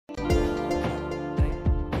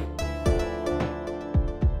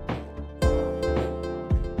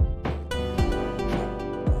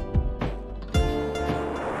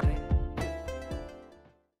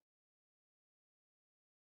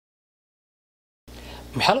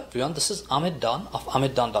Hello everyone, this is Amit Don of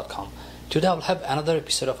AmitDon.com. Today I will have another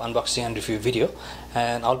episode of unboxing and review video,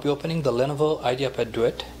 and I'll be opening the Lenovo IdeaPad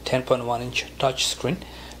Duet 10.1-inch touchscreen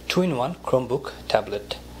 2-in-1 Chromebook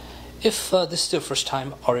tablet. If this is your first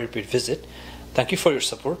time or a repeat visit, thank you for your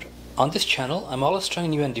support. On this channel, I'm always trying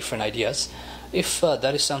new and different ideas. If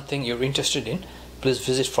that is something you're interested in, please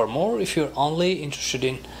visit for more. If you're only interested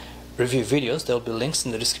in review videos, there will be links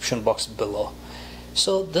in the description box below.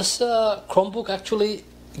 So this Chromebook actually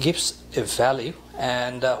gives a value,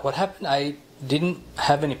 and what happened, I didn't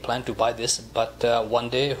have any plan to buy this, but one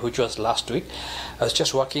day, which was last week, I was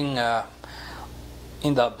just walking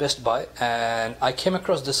in the Best Buy and I came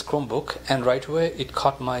across this Chromebook, and right away it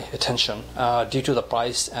caught my attention due to the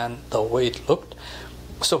price and the way it looked.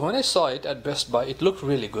 So when I saw it at Best Buy, it looked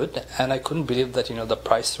really good, and I couldn't believe that the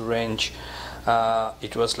price range,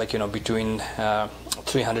 it was like between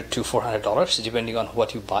 $300 to $400 depending on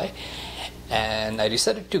what you buy. And I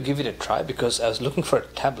decided to give it a try because I was looking for a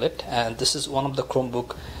tablet, and this is one of the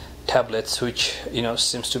Chromebook tablets which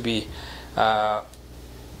seems to be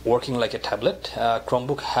working like a tablet.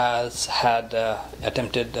 Chromebook has had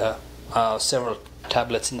attempted several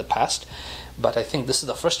tablets in the past, but I think this is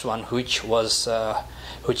the first one which is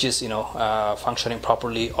functioning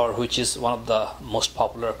properly, or which is one of the most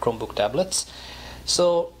popular Chromebook tablets.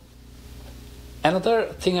 So another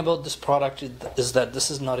thing about this product is that this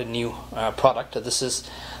is not a new product. This is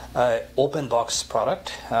an open box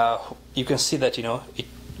product. You can see that it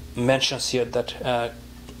mentions here that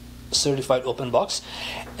certified open box,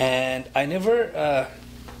 and I never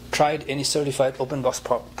tried any certified open box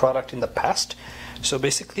product in the past. So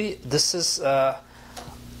basically this is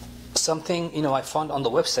something I found on the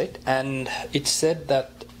website, and it said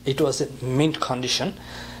that it was in mint condition.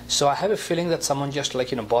 So I have a feeling that someone just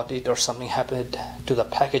bought it, or something happened to the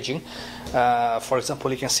packaging. For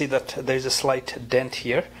example, you can see that there is a slight dent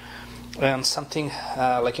here, and something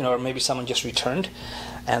or maybe someone just returned.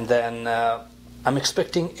 And then I'm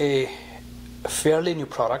expecting a fairly new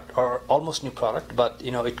product, or almost new product, but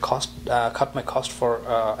it cut my cost for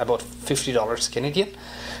about $50 Canadian.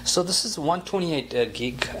 So this is 128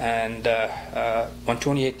 gig and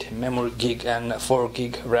 128 memory gig and 4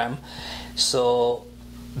 gig RAM. So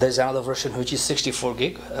there's another version which is 64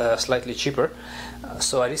 gig, slightly cheaper.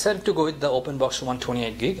 So I decided to go with the open box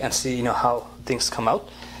 128 gig and see how things come out.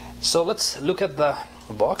 So let's look at the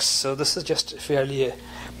box. So this is just fairly a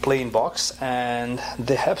plain box, and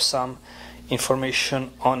they have some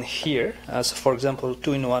information on here, as for example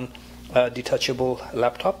 2-in-1 detachable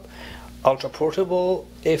laptop, ultra portable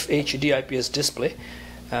FHD IPS display,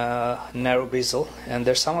 narrow bezel, and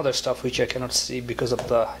there's some other stuff which I cannot see because of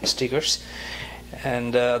the stickers.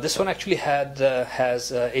 And this one actually has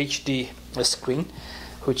HD screen,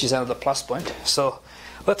 which is another plus point. So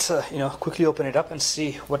let's quickly open it up and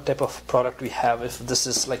see what type of product we have, if this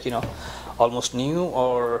is almost new,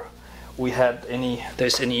 or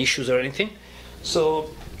there's any issues or anything. So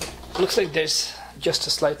looks like there's just a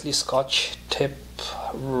slightly scotch tape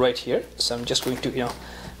right here, so I'm just going to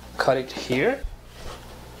cut it here.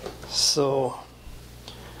 So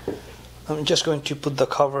I'm just going to put the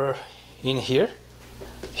cover in here.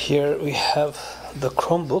 Here we have the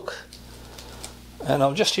Chromebook, and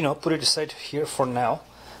I'll just put it aside here for now.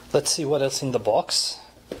 Let's see what else in the box.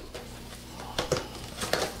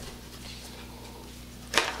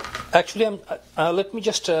 Actually, let me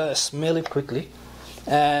just smell it quickly,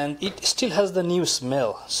 and it still has the new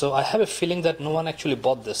smell. So I have a feeling that no one actually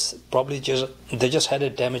bought this. Probably they just had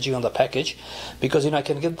it damaging on the package, because I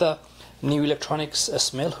can get the new electronics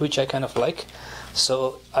smell, which I kind of like.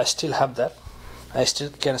 So I still have that. I still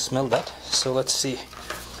can smell that. So let's see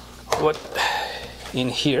what in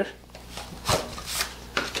here.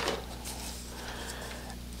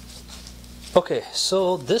 Okay,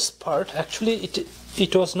 so this part actually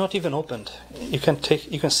it was not even opened. You can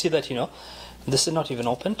see that this is not even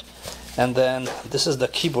opened. And then this is the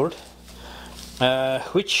keyboard,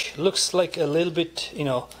 which looks like a little bit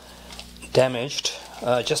damaged,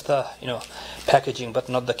 just the packaging, but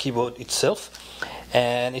not the keyboard itself.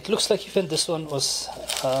 And it looks like even this one was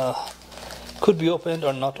could be opened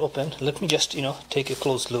or not opened. Let me just take a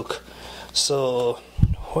close look. So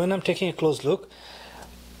when I'm taking a close look,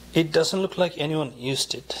 it doesn't look like anyone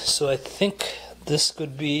used it. So I think this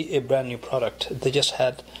could be a brand new product. They just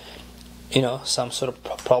had some sort of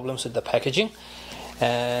problems with the packaging.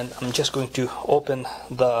 And I'm just going to open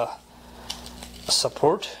the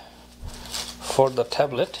support for the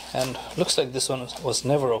tablet, and looks like this one was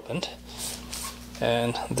never opened.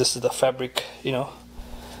 And this is the fabric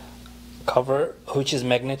cover, which is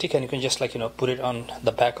magnetic, and you can just put it on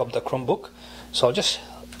the back of the Chromebook. So I'll just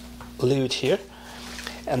leave it here.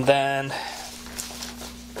 And then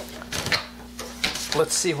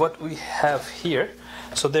let's see what we have here.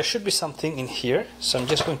 So there should be something in here, so I'm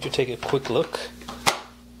just going to take a quick look.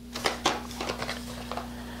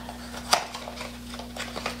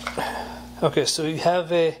 Okay, so we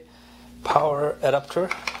have a power adapter,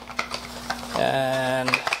 and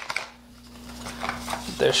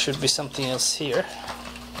there should be something else here.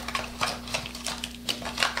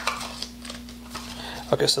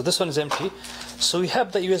 Okay, so this one is empty. So we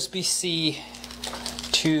have the USB-C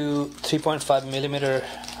to 3.5 millimeter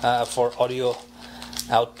for audio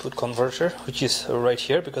output converter, which is right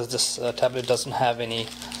here, because this tablet doesn't have any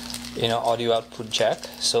audio output jack,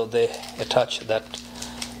 so they attach that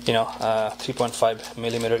 3.5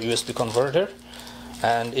 millimeter USB converter,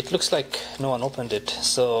 and it looks like no one opened it.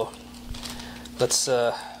 So let's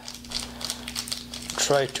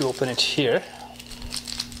try to open it here.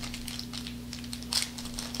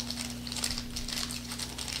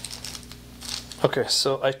 Okay,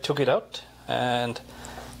 so I took it out, and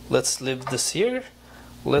let's leave this here.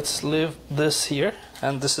 Let's leave this here,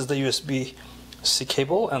 and this is the USB-C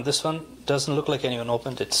cable, and this one doesn't look like anyone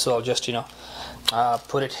opened it, so I'll just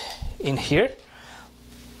put it in here.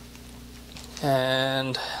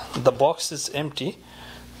 And the box is empty,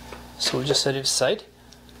 so we'll just set it aside.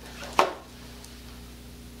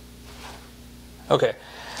 Okay,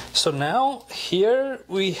 so now here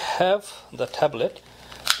we have the tablet,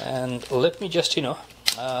 and let me just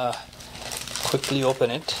quickly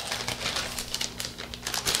open it.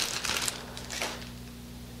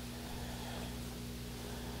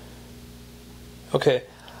 Okay,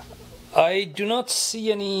 I do not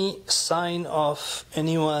see any sign of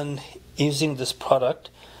anyone using this product,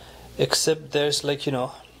 except there's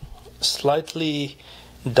slightly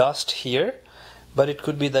dust here, but it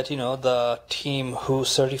could be that the team who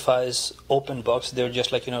certifies open box, they're just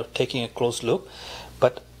taking a close look,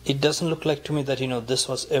 but it doesn't look like to me that this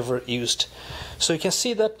was ever used. So you can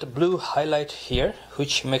see that blue highlight here,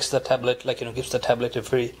 which makes the tablet gives the tablet a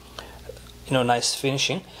very nice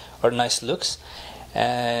finishing or nice looks.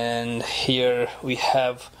 And here we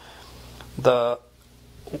have the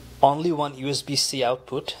only one USB-C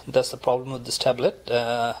output. That's the problem with this tablet.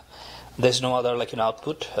 There's no other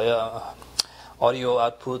output, audio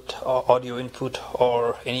output or audio input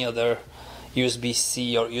or any other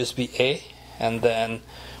USB-C or USB-A. And then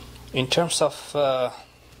in terms of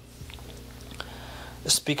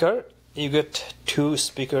speaker, you get two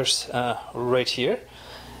speakers right here,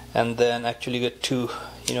 and then actually you get two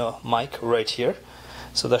mic right here,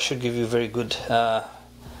 so that should give you very good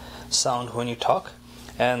sound when you talk.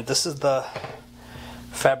 And this is the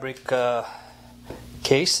fabric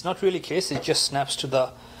case, not really case, it just snaps to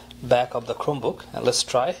the back of the Chromebook. And let's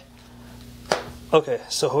try. Okay,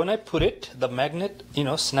 so when I put it, the magnet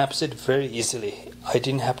snaps it very easily. I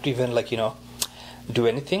didn't have to even do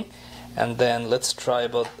anything. And then let's try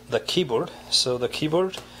about the keyboard. So the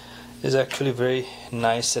keyboard is actually very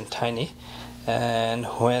nice and tiny, and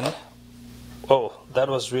that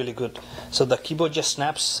was really good. So the keyboard just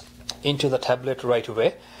snaps into the tablet right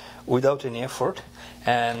away without any effort.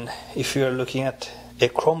 And if you're looking at a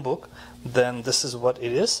Chromebook, then this is what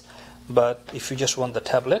it is. But if you just want the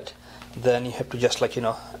tablet, then you have to just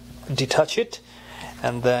detach it,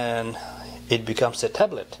 and then it becomes a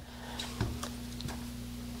tablet.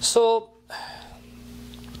 So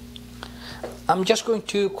I'm just going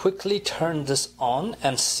to quickly turn this on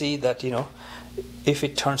and see that if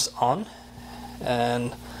it turns on.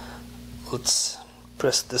 And let's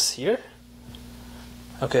press this here.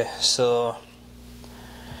 Okay, so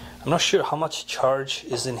I'm not sure how much charge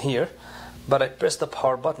is in here, but I press the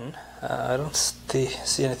power button. I don't see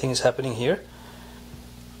anything is happening here.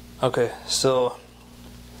 Okay, so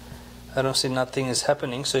I don't see nothing is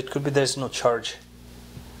happening, so it could be there's no charge.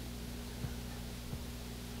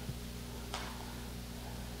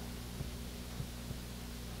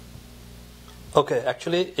 Okay,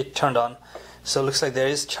 actually it turned on, so it looks like there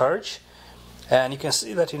is charge, and you can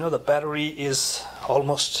see that the battery is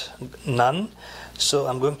almost none. So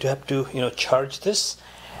I'm going to have to charge this,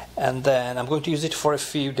 and then I'm going to use it for a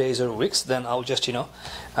few days or weeks. Then I'll just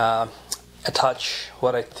attach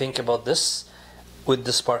what I think about this with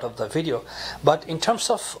this part of the video. But in terms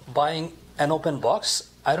of buying an open box,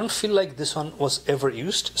 I don't feel like this one was ever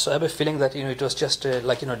used. So I have a feeling that it was just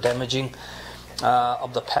damaging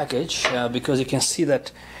of the package, because you can see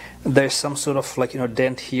that there's some sort of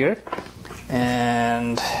dent here,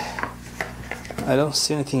 and I don't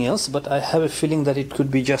see anything else. But I have a feeling that it could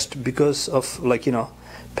be just because of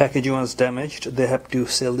packaging was damaged. They have to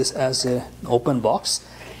sell this as an open box,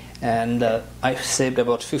 and I saved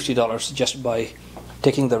about $50 just by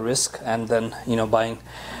taking the risk and then buying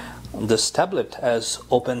this tablet as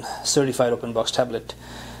certified open box tablet.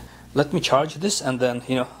 Let me charge this and then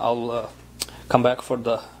I'll come back for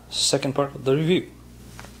the second part of the review.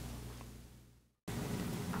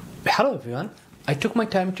 Hello everyone, I took my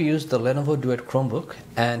time to use the Lenovo Duet Chromebook,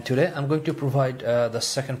 and today I'm going to provide the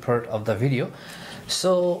second part of the video.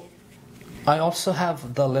 So I also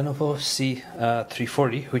have the Lenovo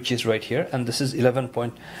C340, which is right here, and this is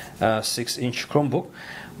 11.6 inch Chromebook,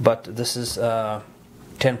 but this is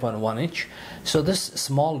 10.1 inch. So this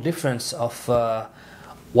small difference of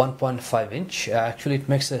 1.5 inch, actually it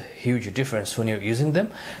makes a huge difference when you're using them.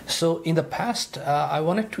 So in the past I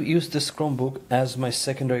wanted to use this Chromebook as my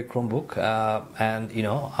secondary Chromebook, and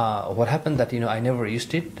what happened that I never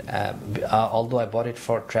used it, although I bought it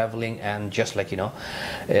for traveling and just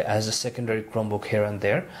as a secondary Chromebook here and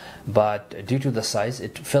there, but due to the size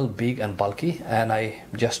it felt big and bulky, and I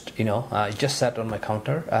just it just sat on my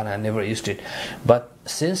counter and I never used it. But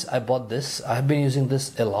since I bought this, I've been using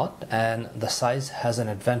this a lot, and the size has an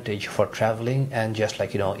advantage for traveling and just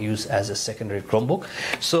use as a secondary Chromebook.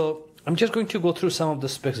 So I'm just going to go through some of the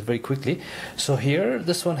specs very quickly. So here,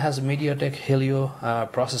 this one has a MediaTek Helio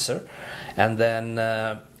processor, and then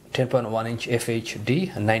 10.1 inch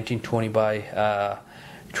FHD, 1920 by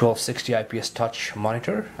 1260 IPS touch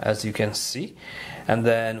monitor, as you can see. And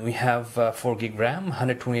then we have 4 gig RAM,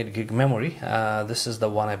 128 gig memory. This is the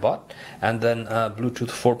one I bought. And then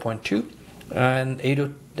Bluetooth 4.2 and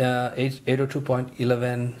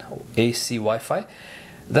 802.11 AC Wi-Fi.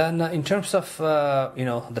 Then in terms of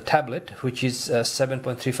the tablet, which is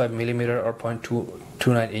 7.35 millimeter or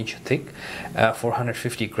 0.29 inch thick,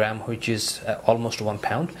 450 gram, which is almost 1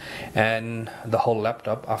 pound, and the whole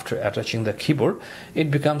laptop, after attaching the keyboard, it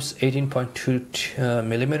becomes 18.2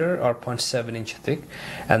 millimeter or 0.7 inch thick,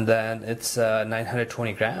 and then it's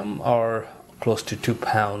 920 gram or close to 2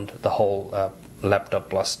 pound, the whole laptop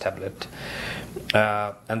plus tablet.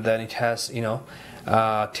 And then it has 10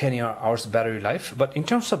 hours battery life. But in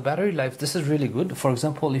terms of battery life, this is really good. For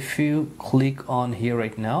example, if you click on here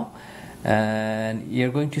right now, and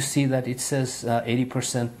you're going to see that it says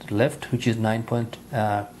 80% left, which is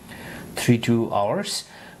 9.32 hours.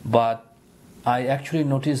 But I actually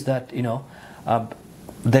noticed that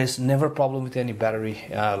there's never a problem with any battery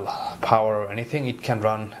power or anything. It can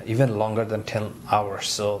run even longer than 10 hours.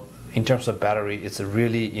 So in terms of battery, it's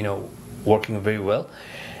really working very well.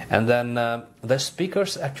 And then the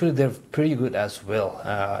speakers, actually they're pretty good as well.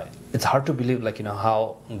 It's hard to believe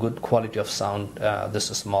how good quality of sound this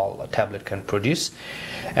small tablet can produce.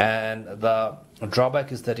 And the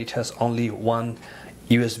drawback is that it has only one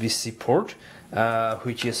USB-C port,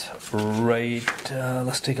 which is right,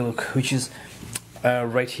 let's take a look, which is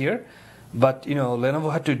right here. But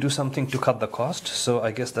Lenovo had to do something to cut the cost, so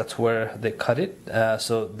I guess that's where they cut it.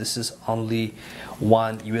 So this is only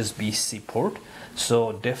one USB-C port.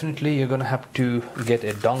 So definitely you're gonna have to get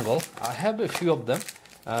a dongle. I have a few of them,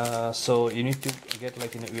 so you need to get a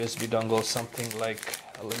USB dongle, something like,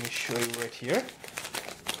 let me show you right here,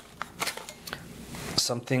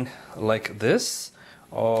 something like this,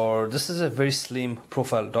 or this is a very slim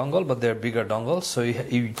profile dongle, but they're bigger dongles, so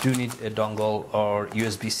you do need a dongle or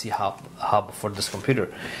USB-C hub for this computer.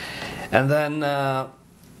 And then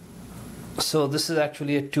so this is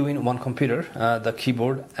actually a 2-in-1 computer, the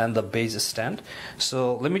keyboard and the base stand.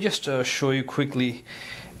 So let me just show you quickly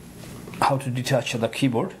how to detach the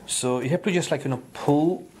keyboard. So you have to just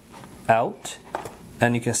pull out,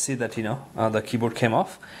 and you can see that the keyboard came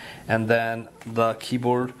off, and then the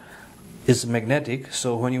keyboard is magnetic,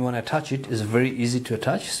 so when you want to attach it, it's very easy to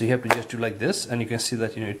attach. So you have to just do like this, and you can see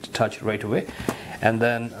that it attach right away. And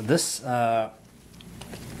then this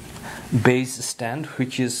base stand,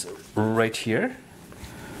 which is right here,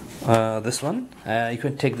 this one, you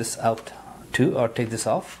can take this out too, or take this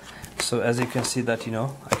off. So as you can see that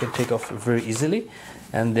I can take off very easily,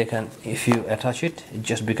 and they can, if you attach it, it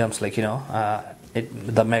just becomes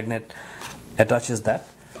the magnet attaches that.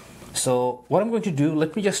 So what I'm going to do,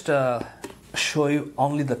 let me just show you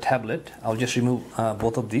only the tablet. I'll just remove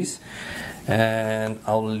both of these, and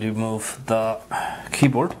I'll remove the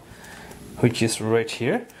keyboard, which is right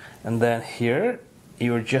here. And then here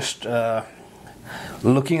you're just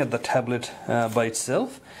looking at the tablet by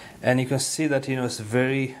itself, and you can see that it's a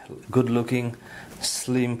very good looking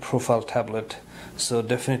slim profile tablet. So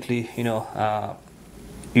definitely you're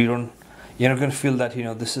not going to feel that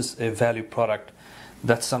this is a value product.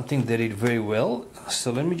 That's something they did very well.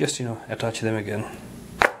 So let me just attach them again.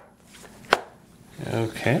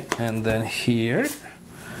 Okay, and then here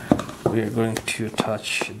we are going to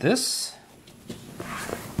attach this.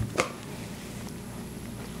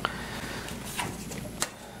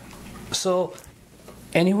 So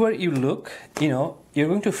anywhere you look, you're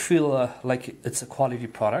going to feel like it's a quality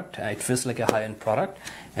product. It feels like a high-end product.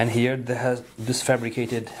 And here there has this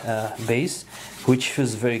fabricated base, which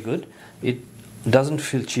feels very good. It doesn't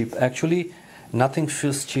feel cheap. Actually, nothing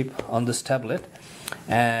feels cheap on this tablet.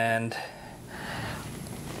 And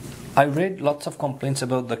I read lots of complaints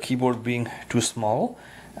about the keyboard being too small.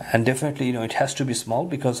 And definitely, it has to be small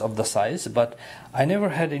because of the size, but I never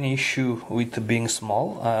had any issue with being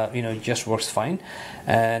small. It just works fine.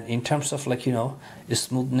 And in terms of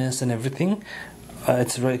smoothness and everything,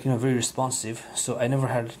 it's very, very responsive. So I never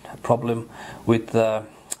had a problem with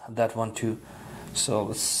that one too. So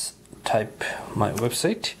let's type my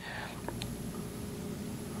website.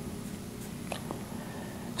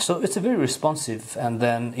 So it's a very responsive, and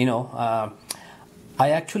then I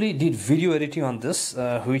actually did video editing on this,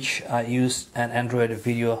 which I used an Android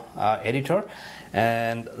video editor,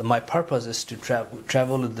 and my purpose is to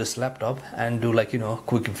travel with this laptop and do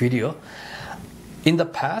quick video. In the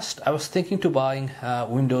past, I was thinking to buying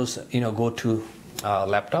Windows go to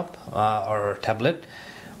laptop or tablet,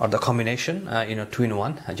 or the combination,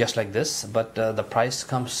 2-in-1, just like this. But the price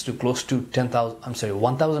comes to close to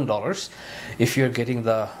 $1,000 if you're getting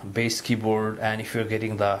the base keyboard and if you're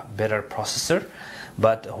getting the better processor.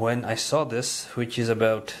 But when I saw this, which is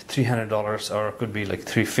about $300 or could be like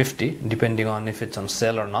 $350, depending on if it's on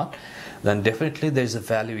sale or not, then definitely there's a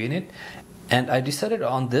value in it. And I decided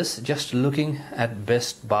on this just looking at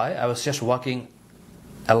Best Buy. I was just walking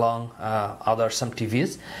along some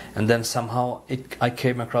TVs, and then somehow I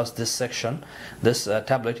came across this section, this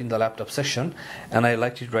tablet in the laptop section, and I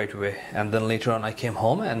liked it right away. And then later on I came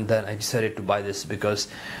home, and then I decided to buy this because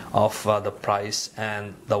of the price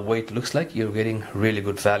and the way it looks like. You're getting really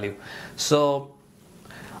good value. So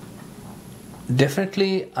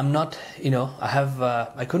definitely I'm not,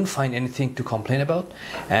 I couldn't find anything to complain about,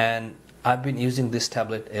 and I've been using this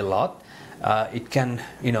tablet a lot. It can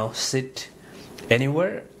sit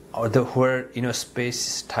anywhere, or where space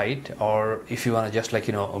is tight, or if you want to just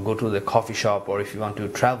go to the coffee shop, or if you want to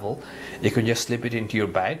travel, you can just slip it into your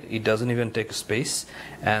bag. It doesn't even take space,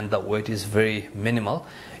 and the weight is very minimal.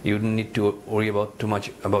 You don't need to worry about too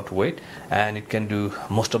much about weight, and it can do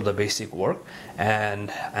most of the basic work.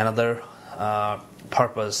 And another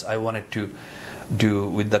purpose I wanted to do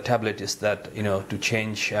with the tablet is that to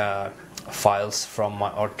change files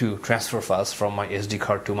to transfer files from my SD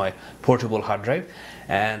card to my portable hard drive,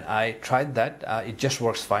 and I tried that. It just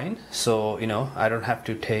works fine. So I don't have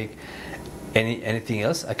to take anything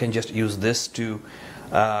else. I can just use this to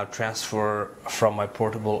transfer from my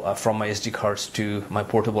SD cards to my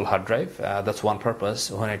portable hard drive. That's one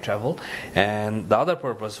purpose when I travel, and the other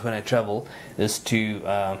purpose when I travel is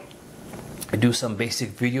to do some basic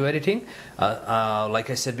video editing. Like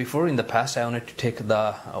I said before, in the past I wanted to take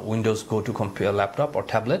the Windows Go to laptop or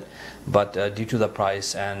tablet, but due to the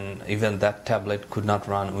price, and even that tablet could not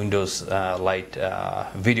run Windows Lite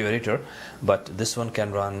video editor, but this one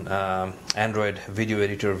can run Android video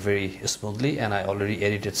editor very smoothly, and I already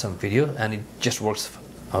edited some video, and it just works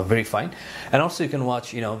very fine. And also you can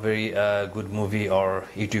watch very good movie or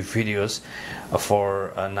YouTube videos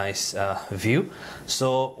for a nice view.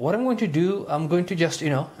 So what I'm going to do, I'm going to just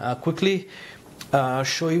quickly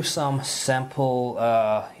show you some sample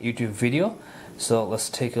YouTube video. So let's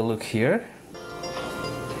take a look here.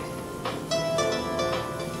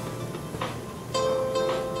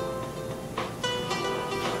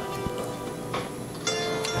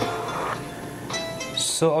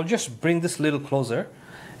 So I'll just bring this a little closer,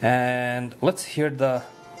 and let's hear the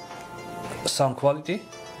sound quality.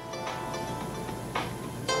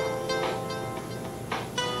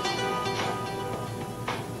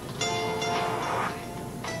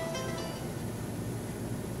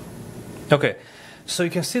 Okay, so you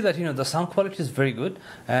can see that the sound quality is very good,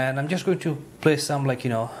 and I'm just going to play some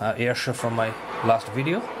airshow from my last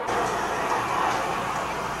video.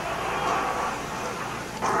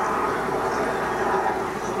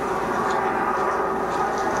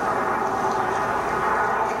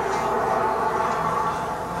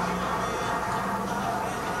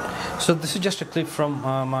 So this is just a clip from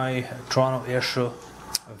my Toronto airshow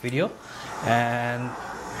video, and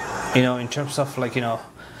in terms of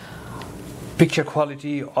Picture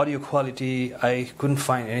quality, audio quality, I couldn't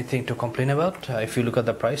find anything to complain about if you look at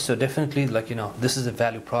the price. So definitely, this is a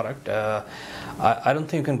value product. I don't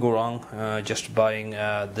think you can go wrong just buying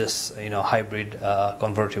this hybrid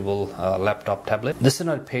convertible laptop tablet. This is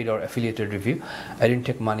not a paid or affiliated review. I didn't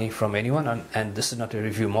take money from anyone, and this is not a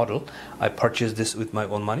review model. I purchased this with my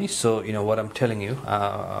own money. So what I'm telling you,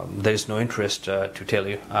 there is no interest to tell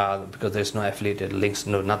you because there's no affiliated links,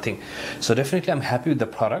 no nothing. So definitely I'm happy with the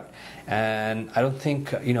product, and I don't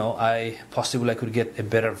think I could get a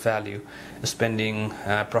better value spending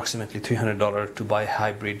approximately $300 to buy a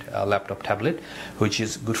hybrid laptop tablet, which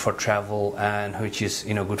is good for travel and which is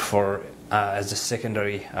good for as a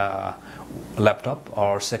secondary laptop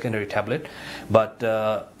or secondary tablet. But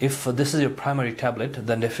if this is your primary tablet,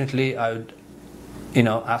 then definitely I would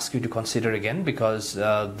ask you to consider again, because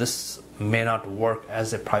this may not work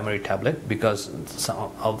as a primary tablet because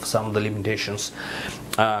some of the limitations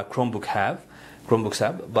Chromebooks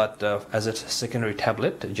have, but as a secondary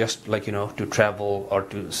tablet, just to travel or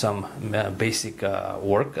to some basic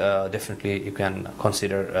work, definitely you can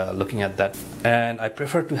consider looking at that. And I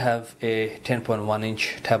prefer to have a 10.1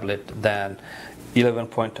 inch tablet than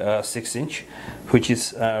 11.6 inch, which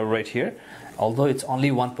is right here. Although it's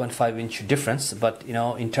only 1.5 inch difference, but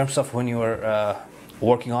in terms of when you are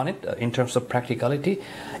working on it, in terms of practicality,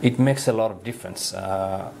 it makes a lot of difference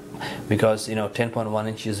because 10.1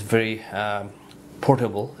 inch is very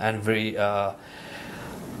portable and very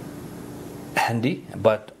handy,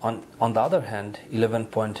 but on the other hand,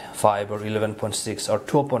 11.5 or 11.6 or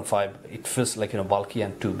 12.5, it feels bulky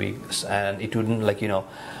and too big, and it wouldn't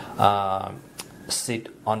sit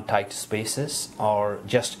on tight spaces or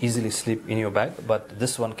just easily slip in your bag. But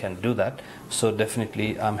this one can do that. So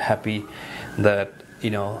definitely I'm happy that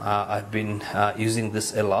I've been using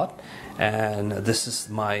this a lot, and this is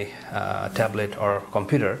my tablet or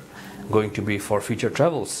computer going to be for future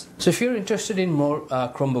travels. So if you're interested in more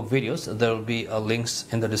Chromebook videos, there will be links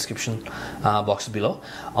in the description box below.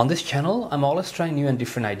 On this channel, I'm always trying new and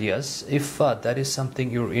different ideas. If that is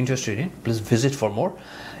something you're interested in, please visit for more.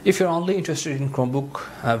 If you're only interested in Chromebook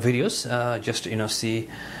videos, just see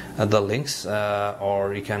the links,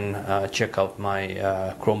 or you can check out my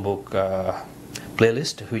Chromebook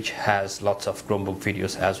playlist, which has lots of Chromebook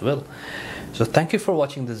videos as well. So thank you for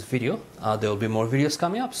watching this video. There will be more videos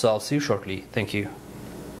coming up, so I'll see you shortly. Thank you.